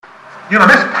You know,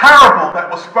 this parable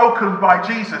that was spoken by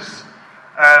Jesus,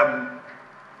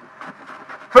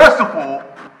 first of all,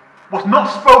 was not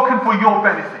spoken for your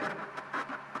benefit.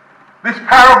 This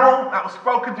parable that was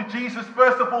spoken to Jesus,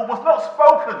 first of all, was not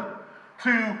spoken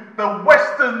to the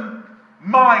Western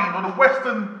mind or the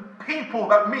Western people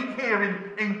that meet here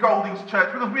in Golding's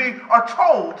church, because we are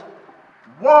told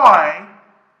why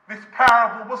this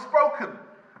parable was spoken.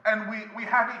 And we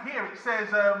have it here. It says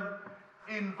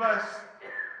in verse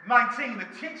 19, the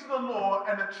teachers of the law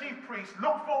and the chief priests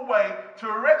looked for a way to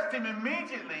arrest him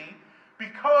immediately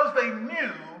because they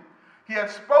knew he had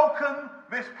spoken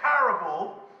this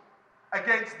parable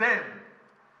against them.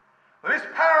 This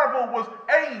parable was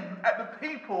aimed at the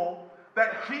people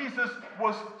that Jesus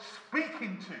was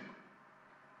speaking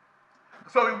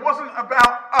to. So it wasn't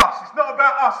about us. It's not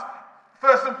about us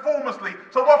first and foremostly.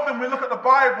 So often we look at the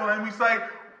Bible and we say,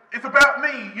 it's about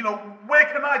me, you know, where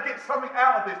can I get something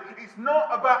out of this? It's not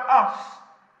about us,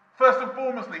 first and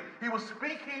foremostly. He was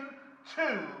speaking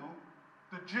to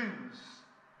the Jews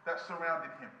that surrounded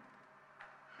him.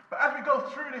 But as we go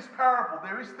through this parable,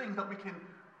 there is things that we can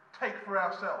take for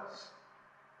ourselves.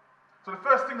 So the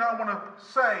first thing that I want to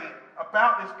say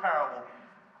about this parable,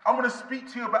 I want to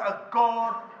speak to you about a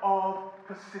God of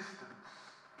persistence.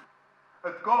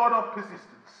 A God of persistence.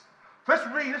 Let's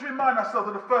remind ourselves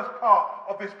of the first part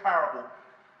of this parable.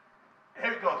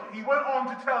 Here it goes. He went on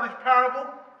to tell this parable.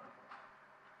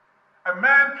 A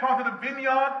man planted a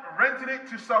vineyard, rented it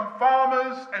to some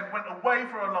farmers, and went away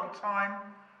for a long time.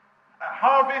 At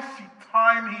harvest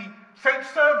time, he sent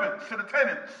servants to the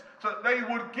tenants so that they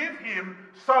would give him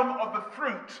some of the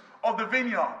fruit of the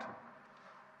vineyard.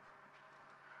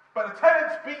 But the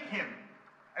tenants beat him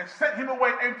and sent him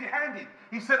away empty-handed.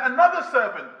 He sent another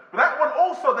servant, but that one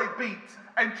also they beat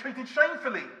and treated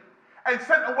shamefully and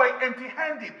sent away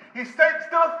empty-handed. He sent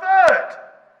still a third,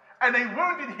 and they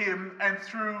wounded him and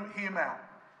threw him out.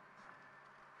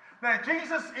 Now,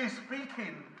 Jesus is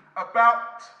speaking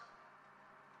about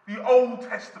the Old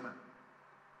Testament.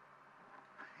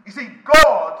 You see,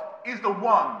 God is the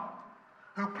one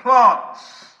who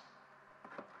plants.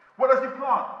 What does he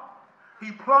plant?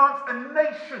 He plants a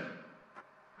nation.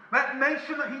 That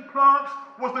nation that he plants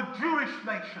was the Jewish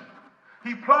nation.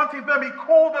 He planted them, he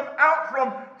called them out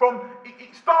from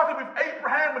it started with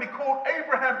Abraham. When he called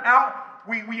Abraham out,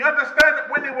 we understand that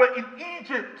when they were in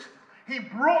Egypt, he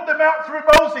brought them out through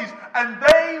Moses, and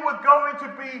they were going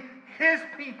to be his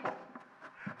people.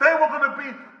 They were going to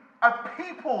be a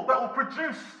people that will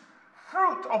produce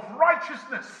fruit of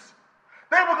righteousness.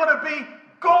 They were going to be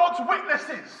God's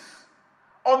witnesses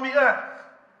on the earth.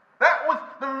 That was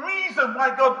the reason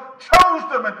why God chose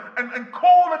them and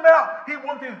called them out. He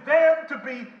wanted them to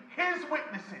be his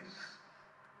witnesses.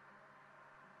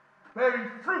 Bearing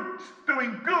fruit,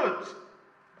 doing good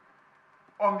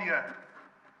on the earth.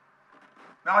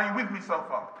 Now, are you with me so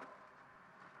far?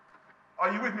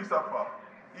 Are you with me so far?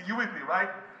 You with me, right?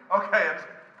 Okay, I'm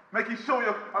making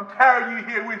sure I'm carrying you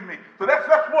here with me. So that's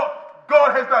what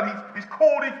God has done. He's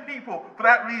called his people for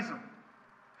that reason.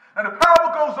 And the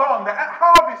parable goes on that at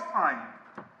harvest time,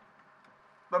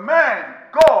 the man,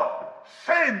 God,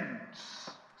 sends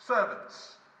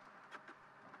servants.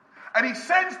 And he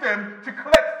sends them to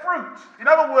collect fruit. In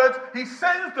other words, he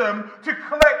sends them to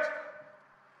collect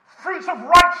fruits of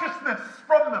righteousness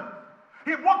from them.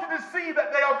 He wanted to see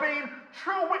that they are being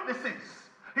true witnesses.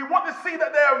 He wanted to see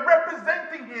that they are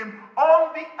representing him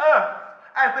on the earth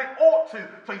as they ought to.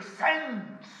 So he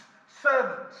sends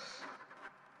servants.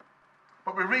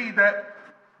 But we read that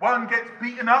one gets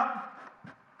beaten up,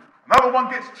 another one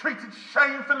gets treated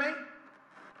shamefully,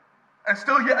 and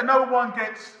still yet another one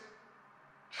gets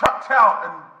chucked out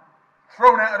and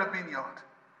thrown out of the vineyard.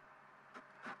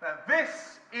 Now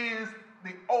this is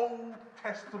the Old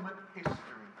Testament history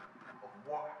of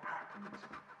what happened.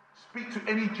 Speak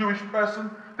to any Jewish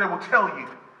person, they will tell you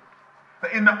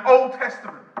that in the Old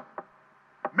Testament,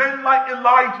 men like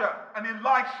Elijah and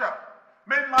Elisha,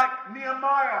 men like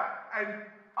Nehemiah and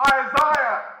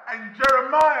Isaiah and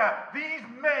Jeremiah, these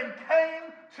men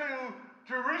came to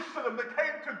Jerusalem, they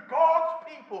came to God's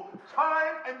people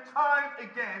time and time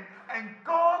again, and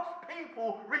God's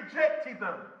people rejected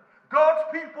them. God's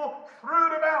people threw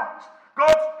them out.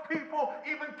 God's people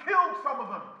even killed some of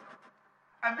them.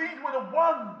 And these were the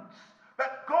ones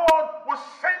that God was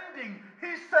sending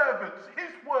his servants,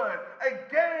 his word,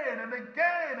 again and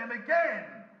again and again.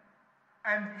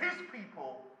 And his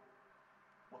people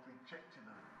was rejecting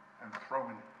them and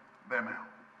throwing them out.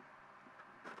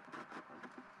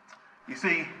 You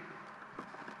see,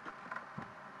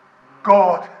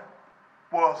 God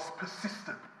was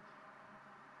persistent.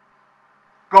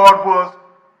 God was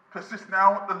persistent.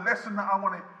 Now, the lesson that I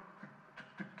want to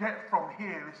to get from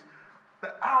here is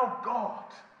that our God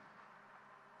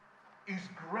is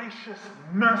gracious,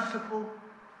 merciful,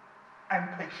 and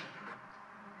patient.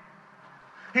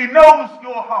 He knows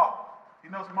your heart. He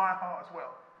knows my heart as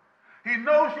well. He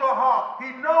knows your heart. He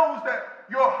knows that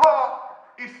your heart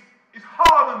is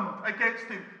hardened against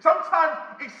him. Sometimes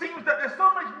it seems that there's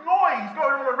so much noise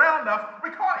going on around us, we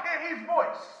can't hear his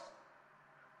voice.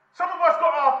 Some of us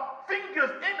got our fingers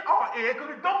in our ear because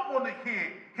we don't want to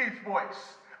hear his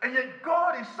voice. And yet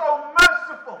God is so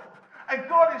merciful and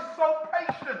God is so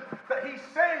patient that he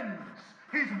sends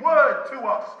his word to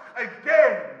us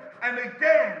again and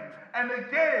again and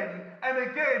again and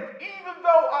again, even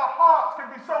though our hearts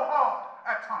can be so hard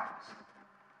at times.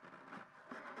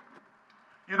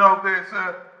 You know, there's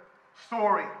a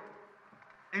story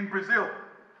in Brazil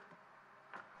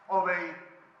of a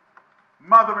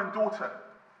mother and daughter.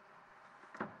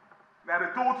 Now, the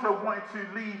daughter wanted to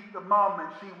leave the mum and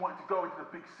she wanted to go into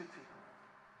the big city.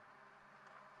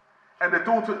 And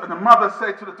the mother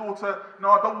said to the daughter,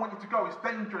 "No, I don't want you to go. It's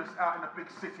dangerous out in the big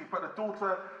city." But the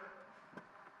daughter,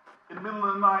 in the middle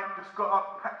of the night, just got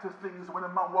up, packed her things. When the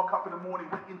mum woke up in the morning,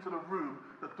 went into the room,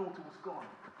 the daughter was gone.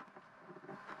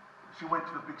 She went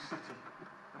to the big city.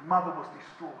 The mother was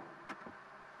destroyed.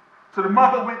 So the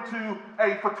mother went to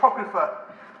a photographer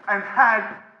and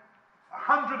had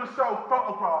 100 or so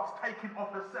photographs taken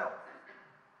of herself.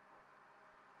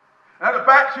 And at the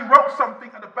back, she wrote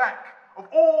something at the back of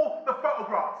all the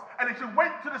photographs. And then she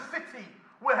went to the city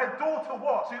where her daughter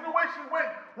was. So you know where she went,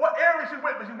 what area she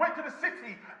went, but she went to the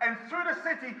city, and through the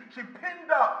city, she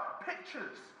pinned up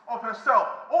pictures of herself.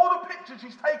 All the pictures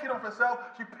she's taken of herself,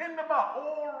 she pinned them up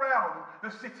all around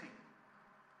the city.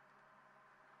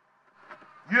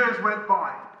 Years went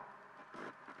by.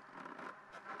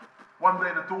 One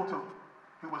day the daughter,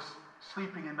 who was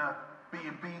sleeping in a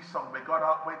B&B somewhere, got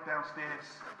up, went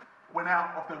downstairs, went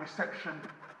out of the reception,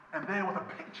 and there was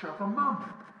a picture of her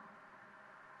mum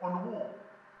on the wall.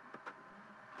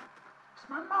 It's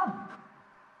my mum.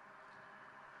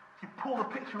 She pulled a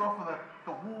picture off of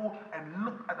the wall and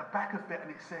looked at the back of it,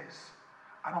 and it says,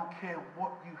 "I don't care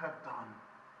what you have done.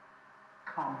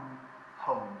 Come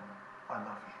home. I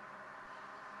love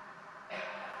you."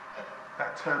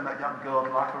 That turned that young girl's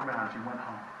life around. She went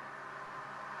home.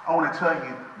 I want to tell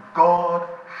you, God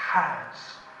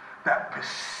has that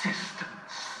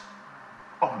persistence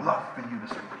of love for you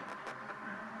this morning.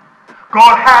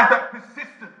 God has that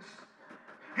persistence.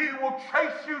 He will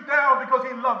chase you down because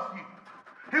he loves you.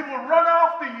 He will run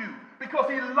after you because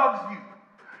he loves you.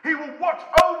 He will watch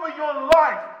over your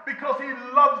life because he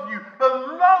loves you. The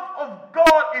love of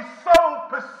God is so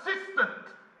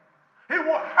persistent. He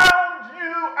will hound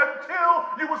you until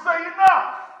you will say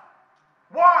enough.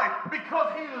 Why?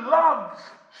 Because he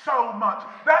loves so much.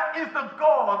 That is the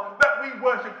God that we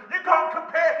worship. You can't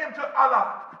compare him to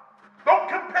Allah. Don't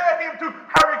compare him to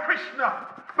Hare Krishna.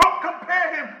 Don't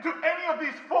compare him to any of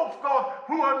these false gods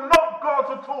who are not gods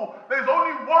at all. There's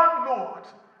only one Lord.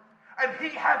 And he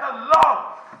has a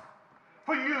love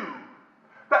for you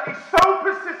that is so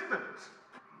persistent,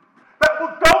 that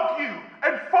will dog you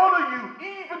and follow you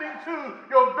even into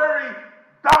your very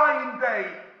dying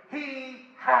day.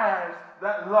 He has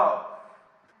that love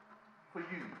for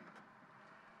you.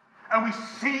 And we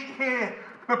see here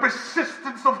the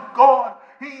persistence of God.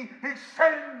 He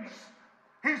sends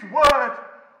his word,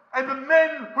 and the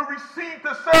men who received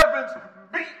the servants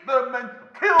beat them and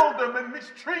killed them and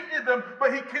mistreated them,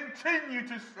 but he continued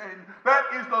to send.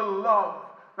 That is the love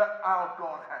that our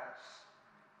God has.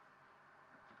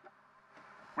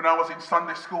 When I was in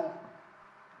Sunday school,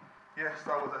 yes,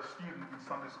 I was a student in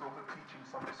Sunday school, teaching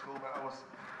Sunday school, but I was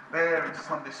there in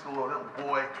Sunday school, a little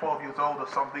boy, 12 years old or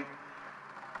something.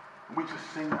 We just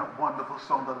sing that wonderful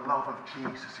song, "The love of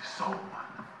Jesus is so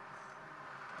wonderful,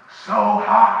 so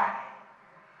high,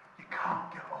 you can't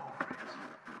get over it.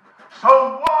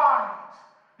 So wide,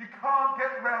 you can't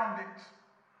get round it.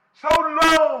 So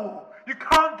low, you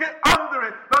can't get under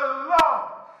it. The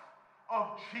love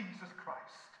of Jesus Christ."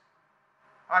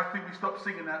 I think we stopped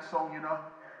singing that song, you know.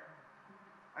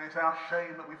 And it's our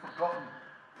shame that we've forgotten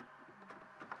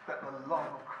that the love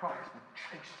of Christ will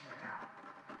chase you down.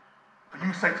 But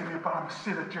you say to me, "But I'm a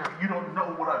sinner, Jerry. You don't know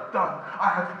what I've done. I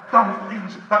have done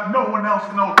things that no one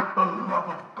else knows." The love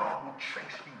of God will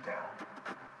chase you down.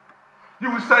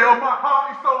 You will say, "Oh, my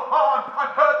heart is so hard.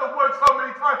 I've heard the word so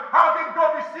many times. How can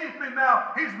God receive me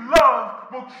now?" His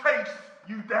love will chase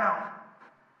you down.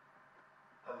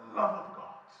 The love of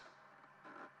God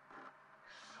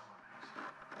is so amazing.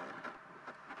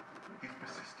 He's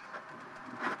persistent.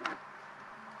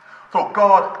 So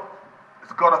God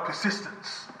is a God of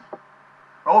persistence.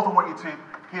 I also want you to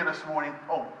hear this morning,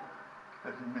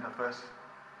 Let me read the verse.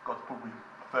 God's probably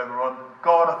further on.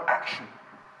 God of action.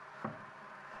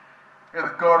 Yeah,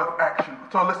 the God of action.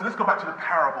 So listen, let's go back to the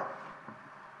parable.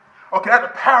 Okay, at the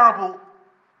parable,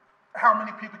 how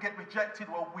many people get rejected?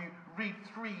 Well, we read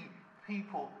 3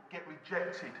 people get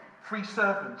rejected. 3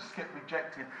 servants get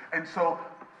rejected. And so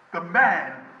the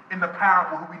man in the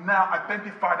parable, who we now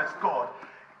identified as God,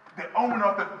 the owner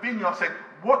of the vineyard, said,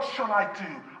 "What shall I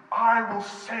do? I will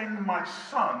send my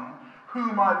son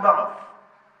whom I love.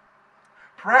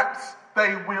 Perhaps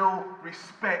they will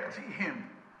respect him."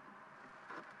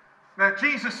 Now,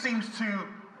 Jesus seems to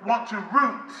want to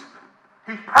root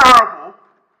his parable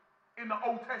in the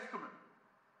Old Testament.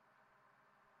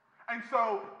 And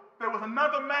so there was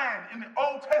another man in the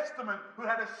Old Testament who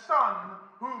had a son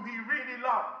whom he really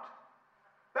loved.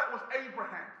 That was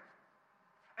Abraham.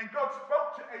 And God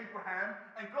spoke to Abraham,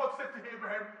 and God said to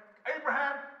Abraham,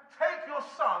 "Abraham, take your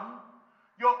son,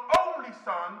 your only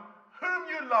son, whom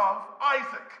you love,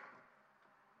 Isaac."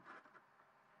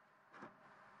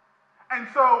 And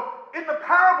so, in the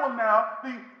parable now,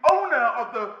 the owner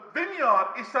of the vineyard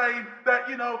is saying that,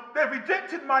 they've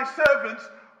rejected my servants.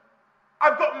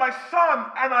 I've got my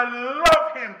son, and I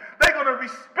love him. They're going to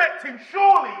respect him,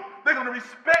 surely. They're going to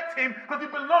respect him because he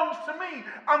belongs to me.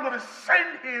 I'm going to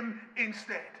send him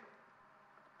instead.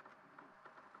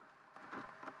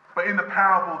 But in the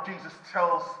parable, Jesus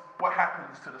tells what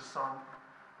happens to the son.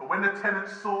 But when the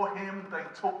tenants saw him, they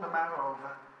talked the matter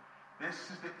over. "This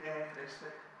is the heir," they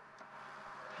said.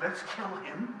 "Let's kill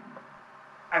him,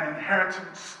 and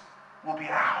inheritance will be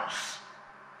ours."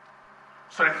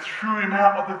 So they threw him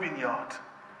out of the vineyard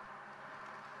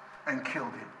and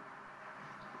killed him.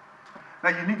 Now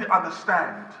you need to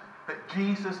understand that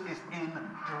Jesus is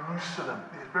in Jerusalem.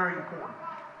 It's very important.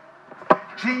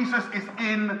 Jesus is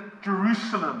in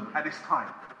Jerusalem at this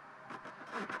time.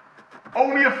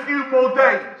 Only a few more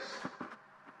days,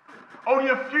 only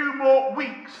a few more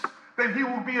weeks, then he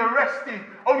will be arrested.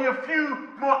 Only a few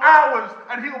more hours,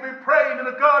 and he will be praying in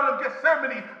the Garden of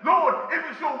Gethsemane, "Lord, if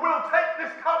it's your will, take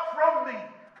this cup from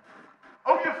me."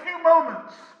 Only a few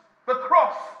moments. The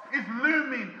cross is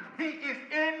looming. He is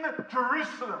in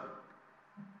Jerusalem.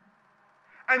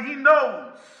 And he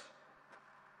knows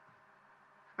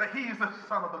that he is the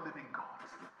Son of the living God.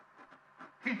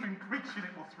 He's been preaching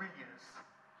it for 3 years.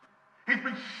 He's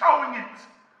been showing it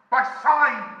by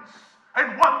signs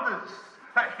and wonders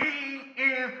that he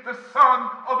is the Son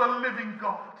of the living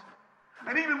God.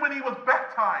 And even when he was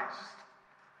baptized,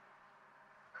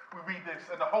 we read this,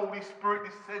 "And the Holy Spirit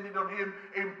descended on him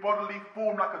in bodily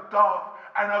form like a dove,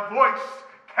 and a voice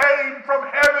came from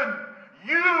heaven,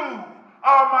 'You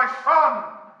are my Son,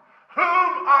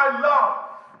 whom I love.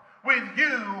 With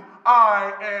you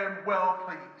I am well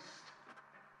pleased.'"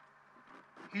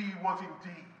 He was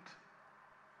indeed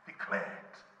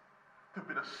declared to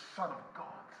be the Son of God,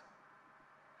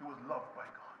 who was loved by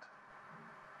God.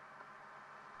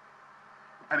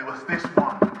 And it was this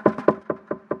one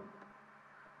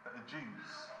that the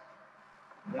Jews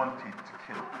wanted to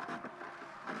kill.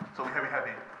 So we have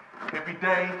it. Every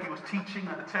day he was teaching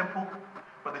at the temple,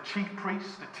 but the chief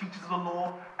priests, the teachers of the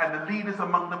law, and the leaders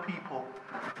among the people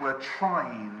were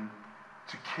trying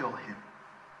to kill him.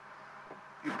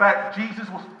 In fact, Jesus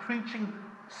was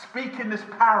speaking this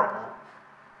parable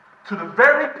to the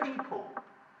very people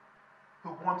who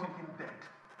wanted him dead.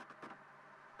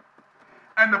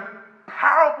 And the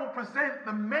parable presents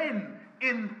the men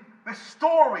in the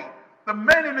story. The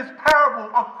men in this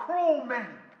parable are cruel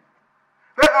men.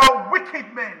 They are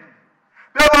wicked men.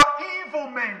 They are evil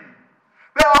men.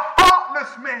 They are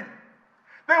heartless men.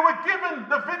 They were given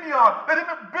the vineyard. They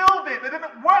didn't build it. They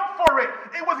didn't work for it.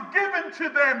 It was given to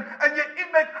them. And yet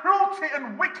in their cruelty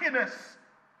and wickedness,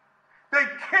 they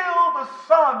killed the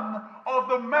son of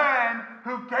the man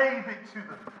who gave it to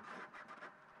them.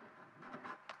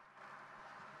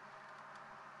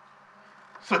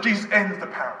 So Jesus ends the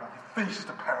parable. He finishes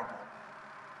the parable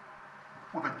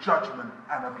with a judgment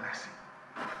and a blessing.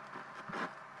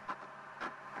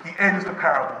 He ends the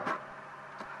parable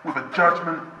with a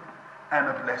judgment and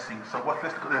a blessing. So let's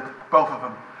look at both of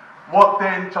them. What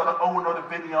then shall the owner of the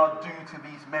vineyard do to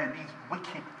these men, these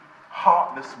wicked,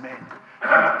 heartless men? He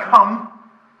will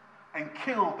come and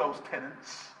kill those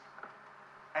tenants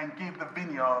and give the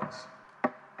vineyards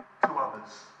to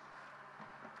others.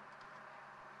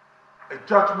 A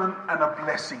judgment and a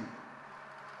blessing.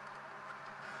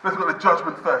 Let's look at the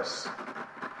judgment first.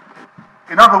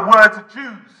 In other words, the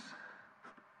Jews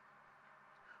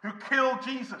who killed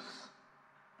Jesus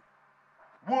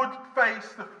would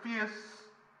face the fierce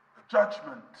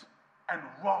judgment and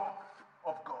wrath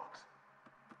of God.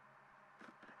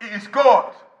 It is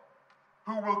God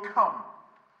who will come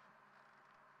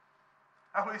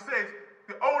That's what he says.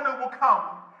 The owner will come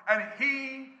and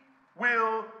he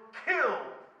will kill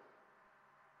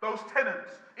those tenants.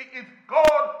 It is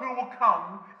God who will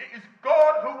come. It is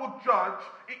God who will judge.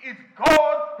 It is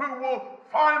God who will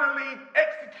finally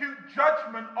execute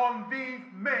judgment on these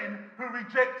men who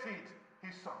rejected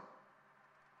his son.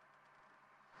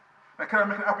 Now, can I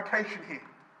make an application here?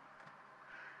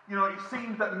 You know, it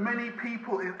seems that many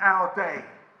people in our day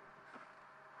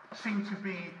seem to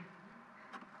be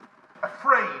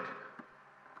afraid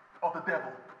of the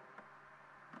devil.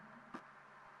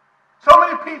 So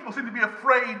many people seem to be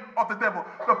afraid of the devil.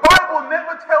 The Bible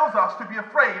never tells us to be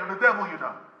afraid of the devil, you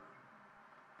know.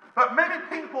 But many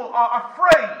people are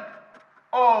afraid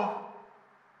of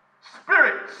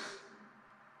spirits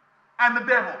and the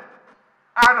devil.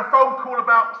 I had a phone call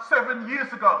about 7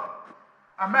 years ago.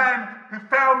 A man who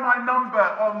found my number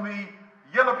on the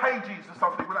Yellow Pages or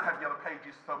something. We don't have Yellow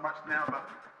Pages so much now, but,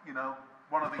 you know,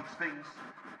 one of these things.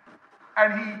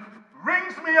 And he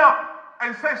rings me up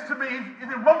and says to me,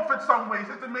 he's in Romford somewhere, he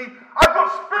says to me, I've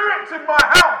got spirits in my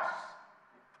house.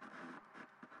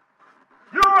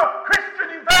 You're a Christian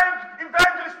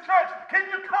evangelist church. Can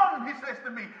you come? He says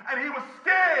to me. And he was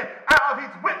scared out of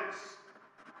his wits.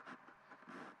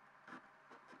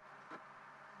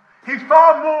 He's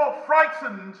far more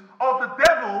frightened of the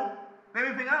devil than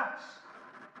anything else.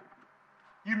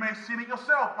 You may have seen it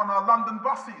yourself on our London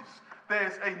buses.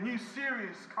 There's a new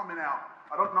series coming out.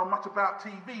 I don't know much about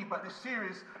TV, but this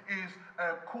series is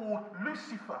called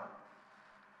Lucifer.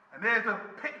 And there's a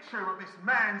picture of this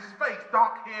man's face,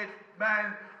 dark-haired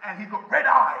man, and he's got red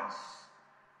eyes,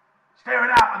 staring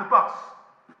out on the bus.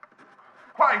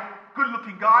 Quite a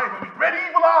good-looking guy, but with red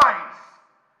evil eyes.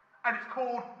 And it's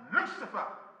called Lucifer.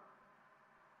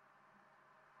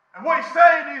 And what he's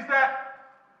saying is that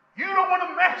you don't want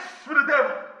to mess with the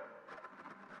devil.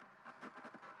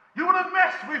 You want to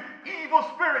mess with evil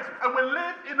spirits. And we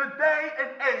live in a day and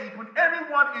age when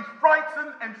everyone is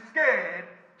frightened and scared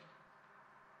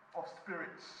of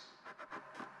spirits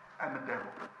and the devil.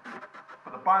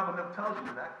 But the Bible never tells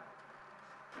you that.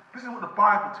 This is what the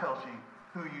Bible tells you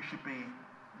who you should be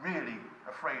really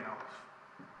afraid of.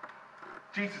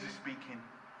 Jesus is speaking.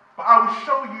 But I will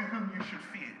show you whom you should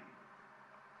fear.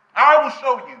 I will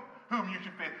show you whom you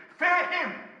should fear. Fear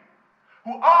him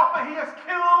who after he has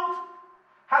killed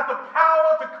has the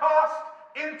power to cast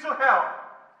into hell.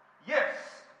 Yes,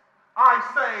 I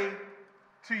say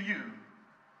to you,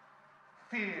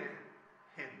 fear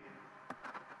him.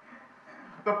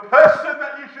 The person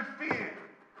that you should fear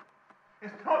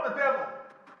is not the devil.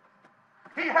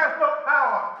 He has no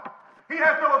power. He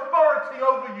has no authority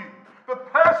over you. The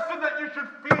person that you should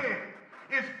fear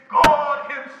is God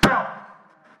himself.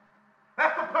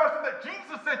 That's the person that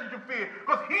Jesus said you should fear,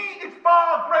 because he is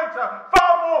far greater,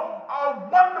 far more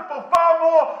wonderful, far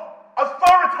more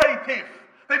authoritative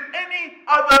than any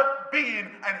other being,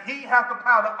 and he has the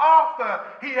power that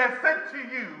after he has said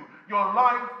to you, your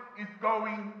life is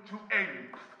going to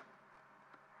end.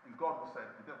 And God will say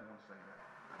that. The devil won't say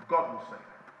that. God will say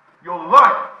that. Your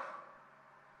life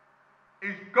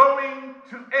is going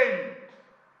to end.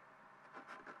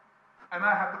 And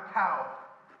I have the power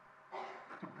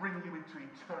to bring you into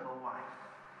eternal life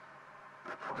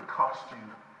or to cast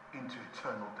you into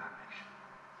eternal damnation.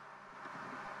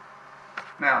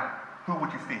 Now, who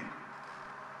would you fear?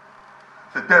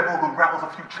 The devil who rattles a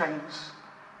few chains?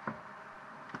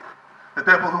 The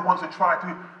devil who wants to try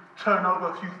to turn over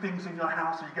a few things in your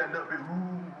house so you get a little bit,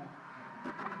 ooh.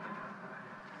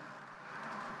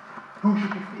 Who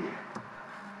should you fear?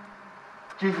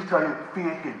 Jesus tells you,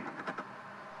 fear him.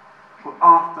 But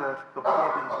after the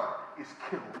body is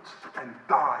killed and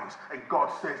dies, and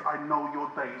God says, I know your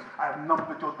days, I have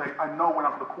numbered your days, I know when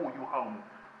I'm going to call you home.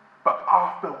 But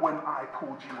after when I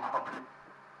called you home,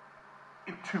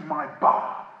 into my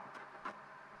bar,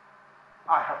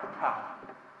 I have the power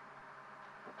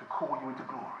to call you into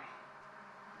glory,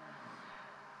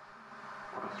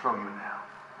 or to throw you in hell.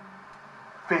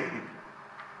 Fear him.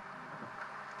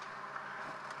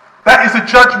 That is the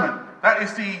judgment.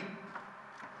 That's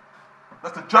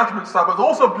the judgment side, but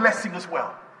also a blessing as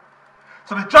well.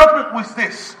 So the judgment was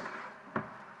this.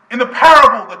 In the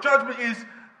parable, the judgment is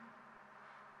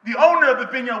the owner of the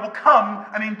vineyard will come,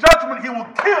 and in judgment he will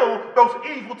kill those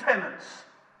evil tenants.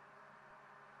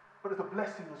 But it's a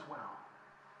blessing as well.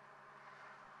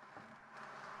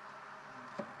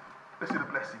 Let's see the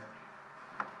blessing.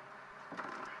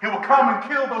 He will come and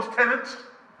kill those tenants,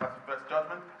 that's the first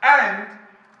judgment, and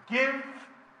give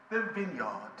the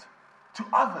vineyard to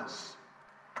others.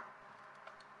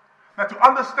 Now, to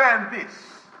understand this,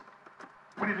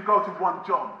 we need to go to 1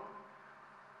 John.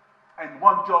 And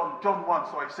John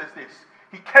 1, says this.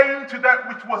 He came to that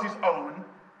which was his own,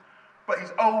 but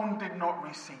his own did not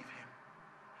receive him.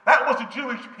 That was the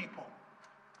Jewish people.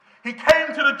 He came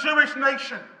to the Jewish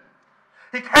nation.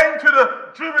 He came to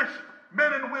the Jewish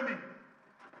men and women.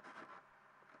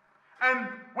 And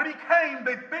when he came,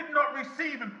 they did not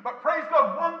receive him. But praise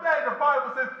God, one day the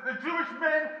Bible says the Jewish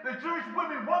men, the Jewish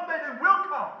women, one day they will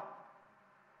come.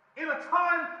 In a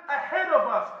time ahead of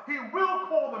us, he will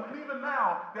call them. And even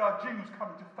now, there are Jews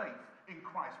coming to faith in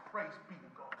Christ. Praise be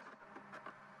to God.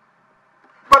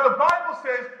 But the Bible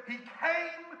says he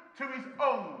came to his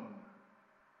own.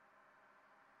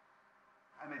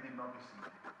 And they did not receive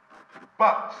him.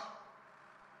 But,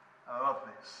 I love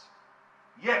this,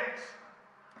 yet,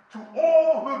 to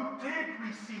all who did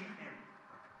receive him,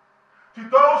 to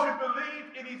those who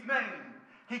believed in his name,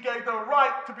 he gave the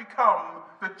right to become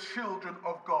the children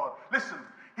of God. Listen,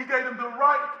 he gave them the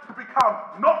right to become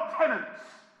not tenants,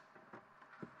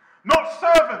 not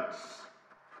servants,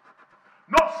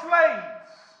 not slaves,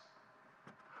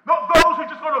 not those who are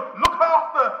just going to look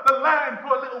after the land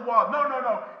for a little while. No, no,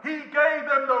 no. He gave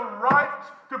them the right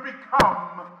to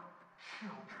become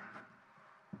children.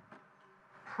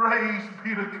 Praise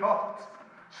be to God.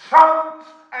 Sons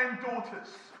and daughters.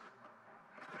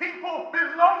 People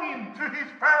belonging to his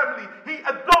family. He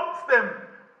adopts them.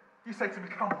 You say to me,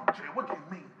 come on, Jay, what do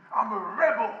you mean? I'm a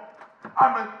rebel.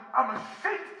 I'm a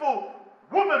sinful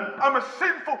woman. I'm a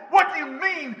sinful. What do you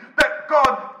mean that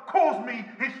God calls me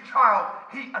his child?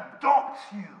 He adopts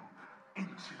you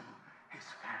into his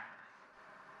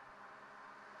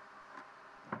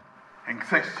family. And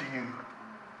says to you,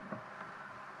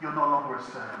 you're no longer a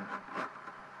servant.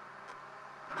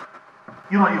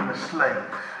 You're not even a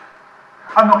slave.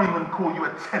 I'm not even going to call you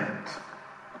a tenant.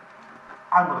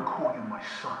 I'm going to call you my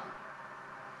son.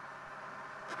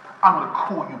 I'm going to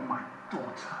call you my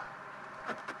daughter.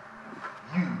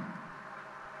 You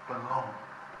belong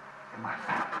in my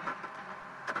family.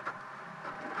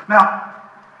 Now,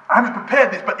 I haven't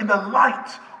prepared this, but in the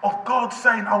light of God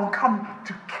saying, I will come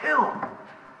to kill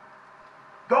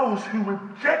those who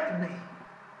reject me,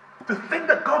 to think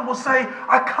that God will say,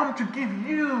 I come to give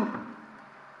you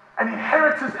an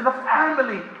inheritance in a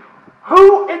family.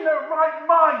 Who in their right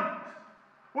mind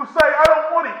will say, I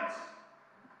don't want it?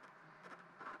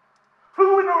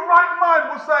 Who in their right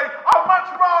mind will say, I'd much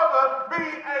rather be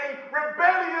a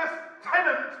rebellious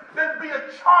tenant than be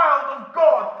a child of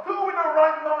God? Who in their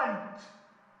right mind?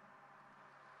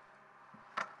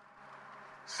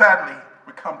 Sadly,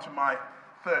 we come to my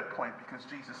third point because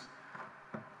Jesus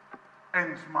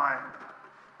ends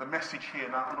the message here.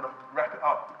 Now I'm going to wrap it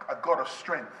up. A God of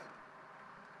strength.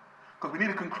 Because we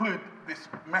need to conclude this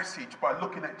message by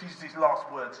looking at Jesus'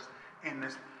 last words in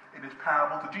this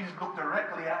parable. So Jesus looked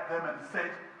directly at them and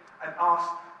said and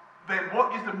asked them,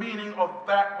 what is the meaning of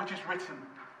that which is written?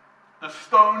 The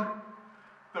stone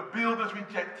the builders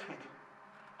rejected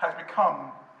has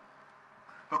become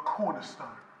the cornerstone.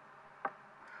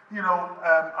 You know,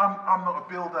 I'm not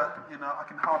a builder. You know, I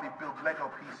can hardly build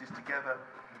Lego pieces together,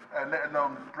 let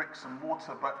alone bricks and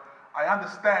mortar. But I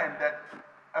understand that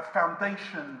a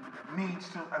foundation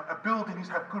a building needs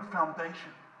to have good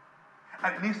foundation.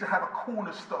 And it needs to have a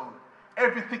cornerstone.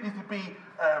 Everything needs to be,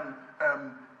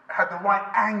 have the right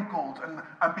angles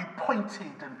and be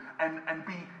pointed and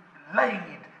be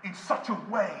laid in such a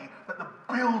way that the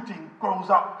building grows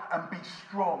up and be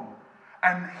strong.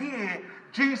 And here,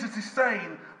 Jesus is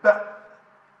saying that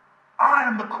I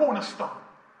am the cornerstone.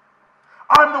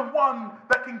 I'm the one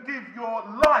that can give your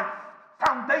life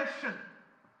foundation.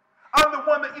 I'm the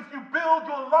one that if you build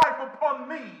your life upon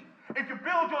me, if you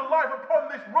build your life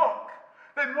upon this rock,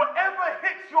 then whatever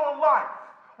hits your life,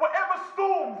 whatever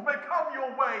storms may come your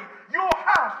way, your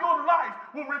house, your life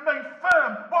will remain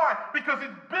firm. Why? Because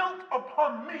it's built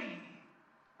upon me,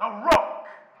 the rock,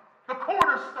 the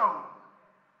cornerstone.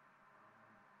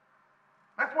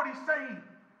 That's what he's saying.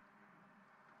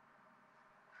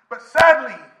 But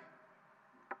sadly,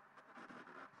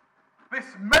 this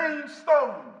main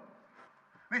stone,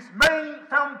 this main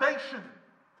foundation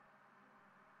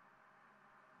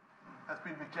has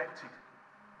been rejected.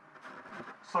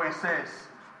 So he says,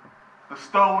 the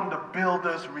stone the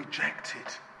builders rejected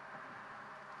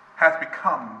has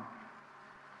become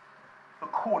the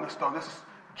cornerstone.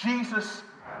 Jesus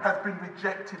has been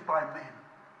rejected by men.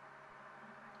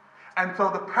 And so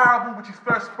the parable which is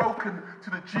first spoken to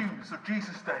the Jews of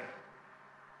Jesus' day,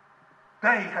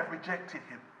 they have rejected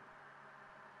him.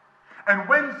 And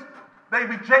when they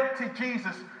rejected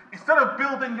Jesus, instead of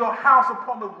building your house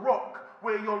upon the rock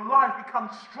where your life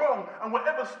becomes strong and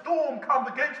whatever storm comes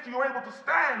against you, you're able to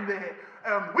stand there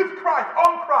with Christ,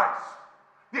 on Christ.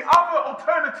 The other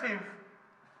alternative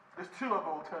There's two other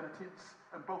alternatives,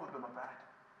 and both of them are bad.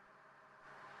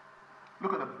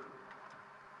 Look at them.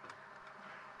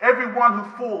 Everyone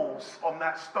who falls on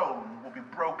that stone will be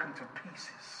broken to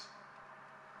pieces.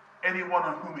 Anyone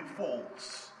on whom it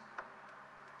falls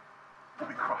will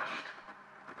be crushed.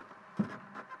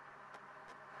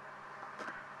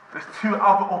 There's two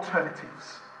other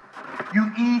alternatives.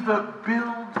 You either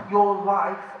build your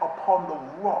life upon the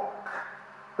rock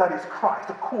that is Christ,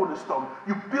 the cornerstone.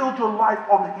 You build your life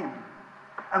on him.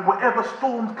 And whatever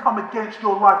storms come against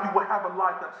your life, you will have a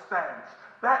life that stands.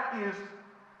 That is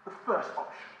the first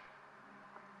option.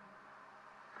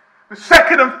 The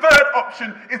second and third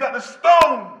option is that the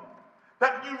stone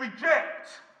that you reject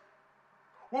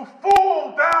will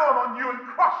fall down on you and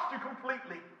crush you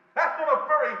completely. That's not a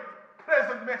very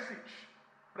pleasant message.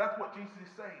 But that's what Jesus is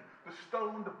saying. The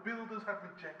stone the builders have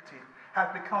rejected has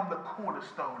become the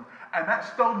cornerstone. And that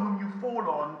stone whom you fall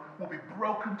on will be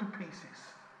broken to pieces.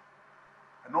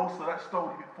 And also that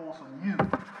stone, if it falls on you.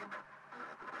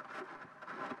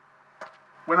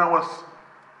 When I was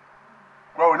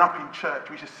growing up in church,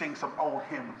 we used to sing some old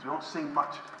hymns. We don't sing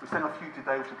much. We sang a few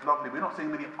today, which is lovely. We're not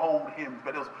singing many old hymns,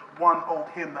 but there was one old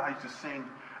hymn that I used to sing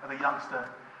as a youngster.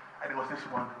 And it was this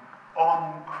one.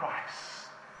 On Christ,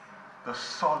 the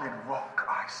solid rock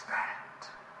I stand.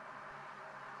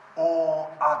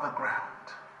 All other ground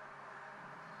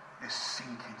is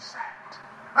sinking sand.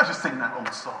 I just sing that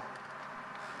old song.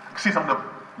 I see some of the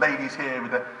ladies here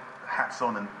with the hats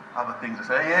on and other things that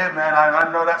say, yeah, man,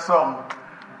 I know that song.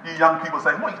 You young people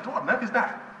say, what on earth is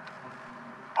that?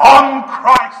 On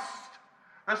Christ,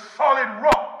 the solid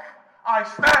rock I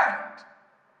stand.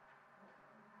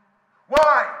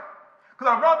 Why?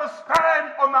 Because I'd rather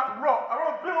stand on that rock. I'd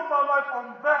rather build my life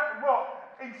on that rock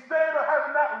instead of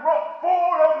having that rock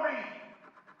fall on me.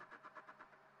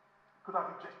 Because I've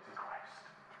rejected Christ.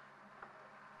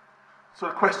 So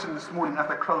the question this morning, as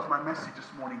I close my message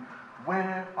this morning,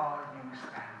 where are you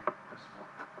standing this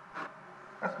morning?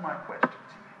 That's my question to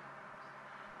you.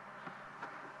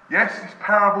 Yes, this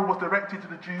parable was directed to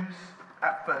the Jews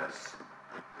at first.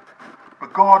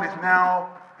 But God is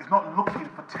not looking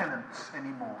for tenants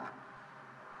anymore.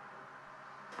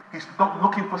 He's not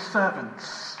looking for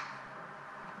servants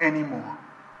anymore.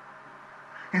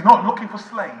 He's not looking for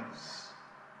slaves.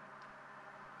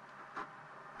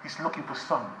 He's looking for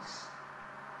sons.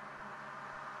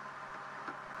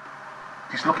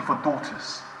 He's looking for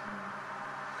daughters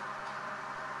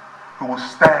who will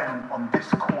stand on this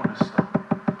cornerstone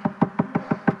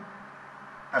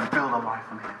and build a life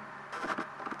on him.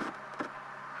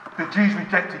 The Jews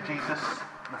rejected Jesus.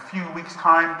 In a few weeks'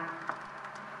 time,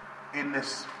 in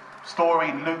this story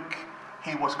in Luke,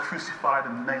 he was crucified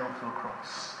and nailed to a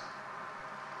cross.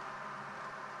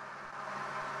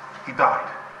 He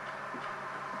died.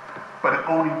 But the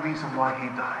only reason why he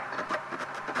died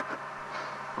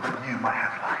was that you might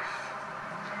have life.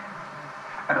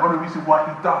 And the only reason why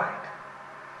he died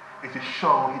is to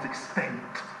show his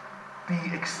extent,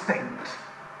 the extent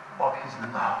of his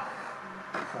love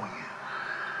for you.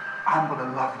 I'm going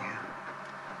to love you.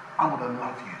 I'm going to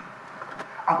love you.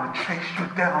 I'm going to chase you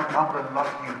down and I'm going to love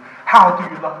you. How do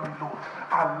you love me, Lord?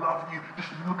 I love you. Just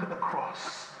look at the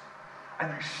cross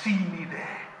and you see me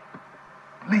there,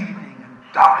 bleeding and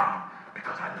dying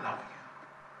because I love you.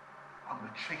 I'm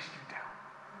going to chase you down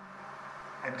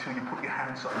until you put your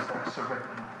hands up and say, I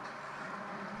surrender, Lord.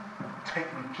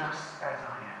 Take me just as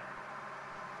I am.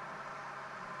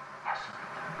 I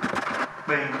surrender.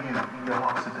 May you, in your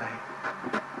heart today,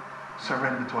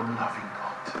 surrender to a loving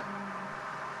God.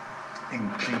 In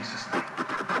Jesus' name.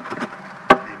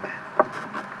 Amen.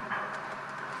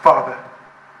 Father,